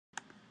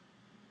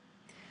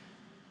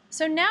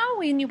So now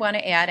when you want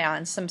to add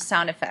on some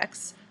sound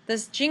effects,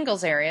 this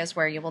jingles area is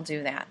where you will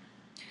do that.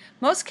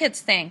 Most kids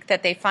think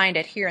that they find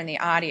it here in the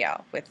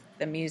audio with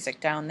the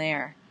music down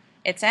there.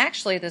 It's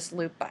actually this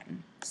loop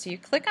button. So you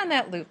click on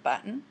that loop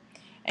button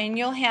and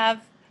you'll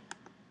have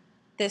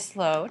this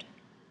load.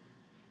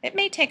 It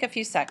may take a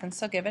few seconds,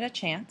 so give it a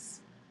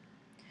chance.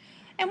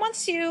 And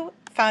once you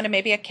found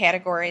maybe a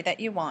category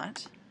that you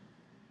want,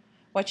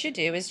 what you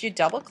do is you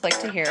double click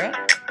to hear it.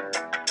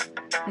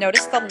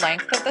 Notice the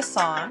length of the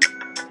song.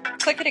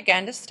 Click it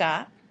again to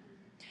stop.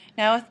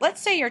 Now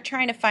let's say you're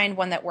trying to find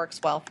one that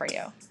works well for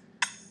you.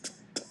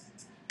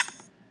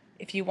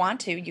 If you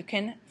want to, you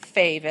can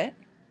fave it,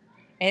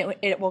 and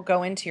it will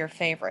go into your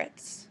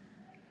favorites.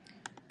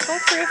 Go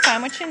through,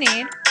 find what you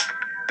need.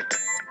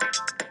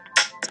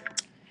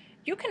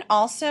 You can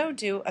also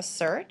do a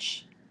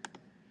search.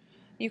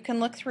 You can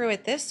look through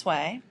it this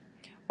way,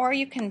 or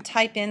you can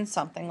type in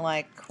something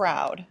like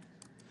crowd,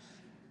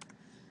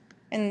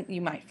 and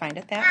you might find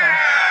it that way.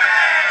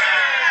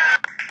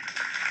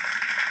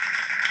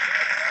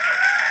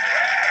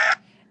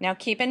 Now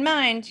keep in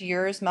mind,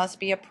 yours must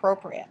be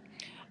appropriate.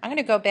 I'm going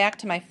to go back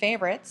to my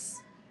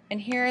favorites,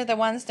 and here are the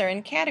ones that are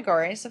in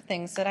categories of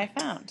things that I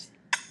found.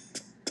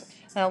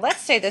 Now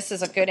let's say this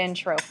is a good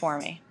intro for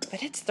me,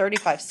 but it's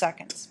 35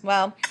 seconds.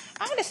 Well,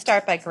 I'm going to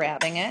start by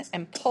grabbing it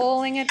and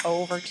pulling it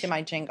over to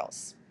my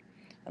jingles.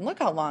 And look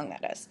how long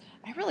that is.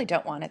 I really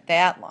don't want it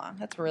that long.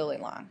 That's really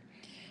long.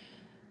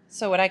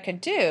 So what I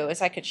could do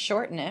is I could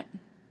shorten it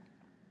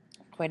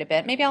quite a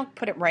bit. Maybe I'll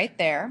put it right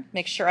there.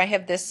 Make sure I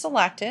have this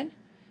selected.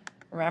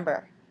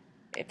 Remember,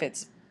 if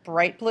it's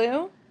bright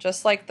blue,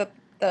 just like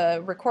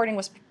the recording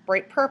was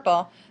bright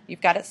purple,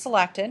 you've got it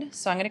selected.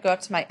 So I'm going to go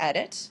up to my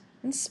edit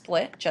and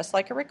split, just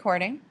like a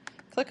recording.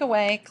 Click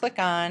away, click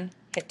on,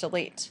 hit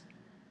delete.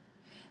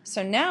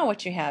 So now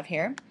what you have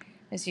here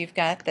is you've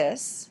got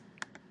this,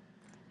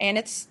 and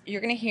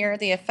you're going to hear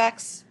the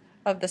effects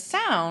of the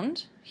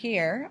sound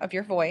here of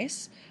your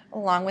voice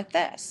along with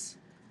this.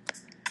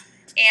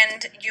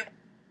 And you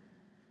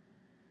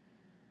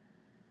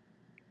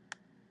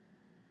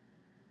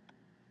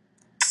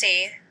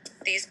see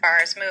these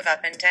bars move up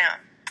and down.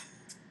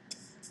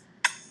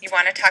 You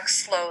want to talk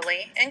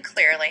slowly and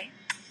clearly.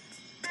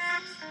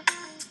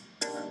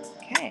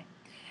 Okay.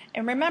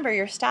 And remember,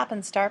 your stop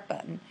and start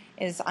button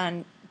is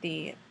on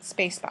the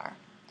space bar.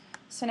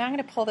 So now I'm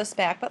going to pull this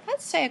back, but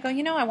let's say I go,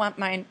 I want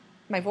my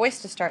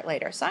voice to start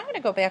later. So I'm going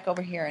to go back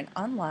over here and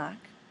unlock.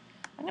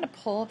 I'm going to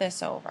pull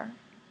this over.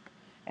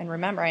 And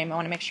remember, I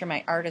want to make sure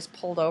my art is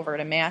pulled over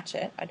to match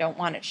it. I don't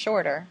want it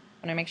shorter.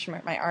 I want to make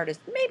sure my art is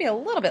maybe a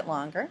little bit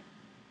longer.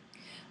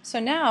 So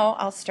now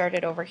I'll start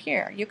it over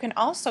here. You can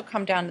also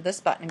come down to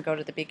this button and go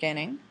to the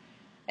beginning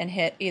and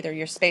hit either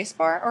your space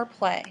bar or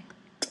play.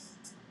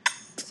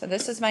 So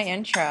this is my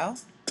intro,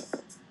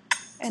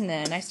 and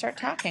then I start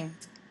talking.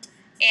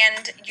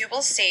 And you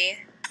will see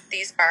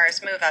these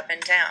bars move up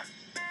and down.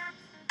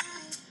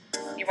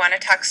 You want to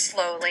talk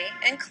slowly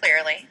and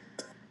clearly.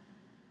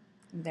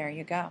 There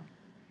you go.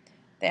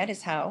 That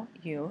is how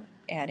you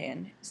add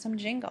in some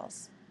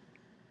jingles.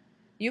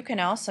 You can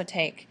also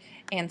take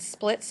and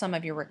split some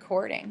of your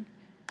recording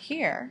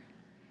here.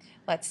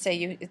 Let's say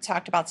you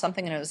talked about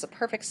something and it was a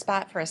perfect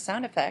spot for a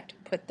sound effect.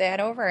 Put that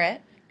over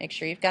it. Make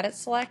sure you've got it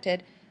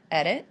selected.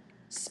 Edit,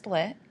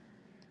 split,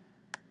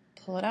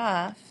 pull it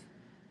off,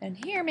 and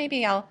here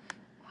maybe I'm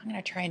going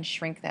to try and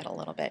shrink that a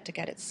little bit to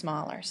get it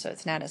smaller so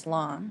it's not as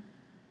long.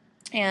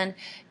 And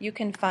you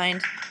can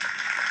find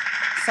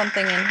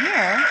something in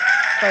here,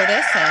 throw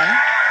this in.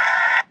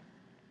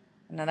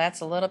 Now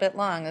that's a little bit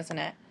long, isn't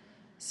it?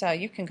 So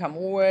you can come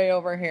way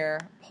over here,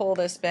 pull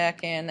this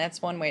back in.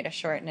 That's one way to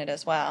shorten it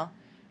as well.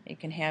 You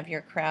can have your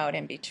crowd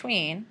in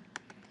between.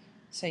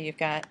 So you've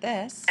got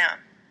this. Down.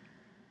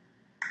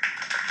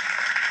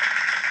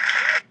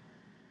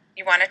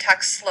 You want to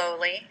talk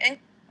slowly and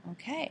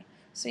okay,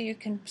 so you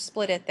can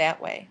split it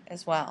that way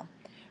as well.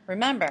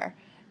 Remember,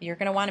 you're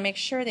going to want to make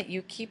sure that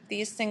you keep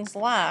these things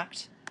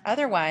locked.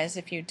 Otherwise,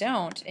 if you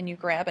don't and you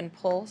grab and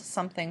pull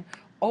something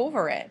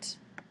over it,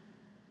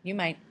 you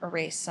might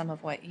erase some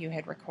of what you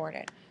had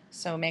recorded.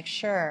 So make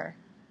sure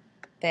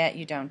that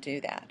you don't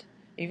do that.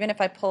 Even if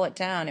I pull it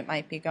down, it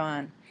might be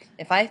gone.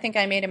 If I think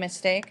I made a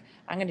mistake,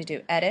 I'm going to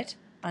do edit,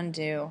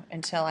 undo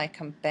until I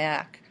come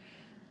back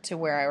to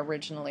where I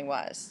originally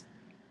was.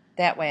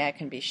 That way I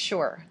can be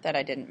sure that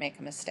I didn't make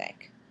a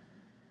mistake.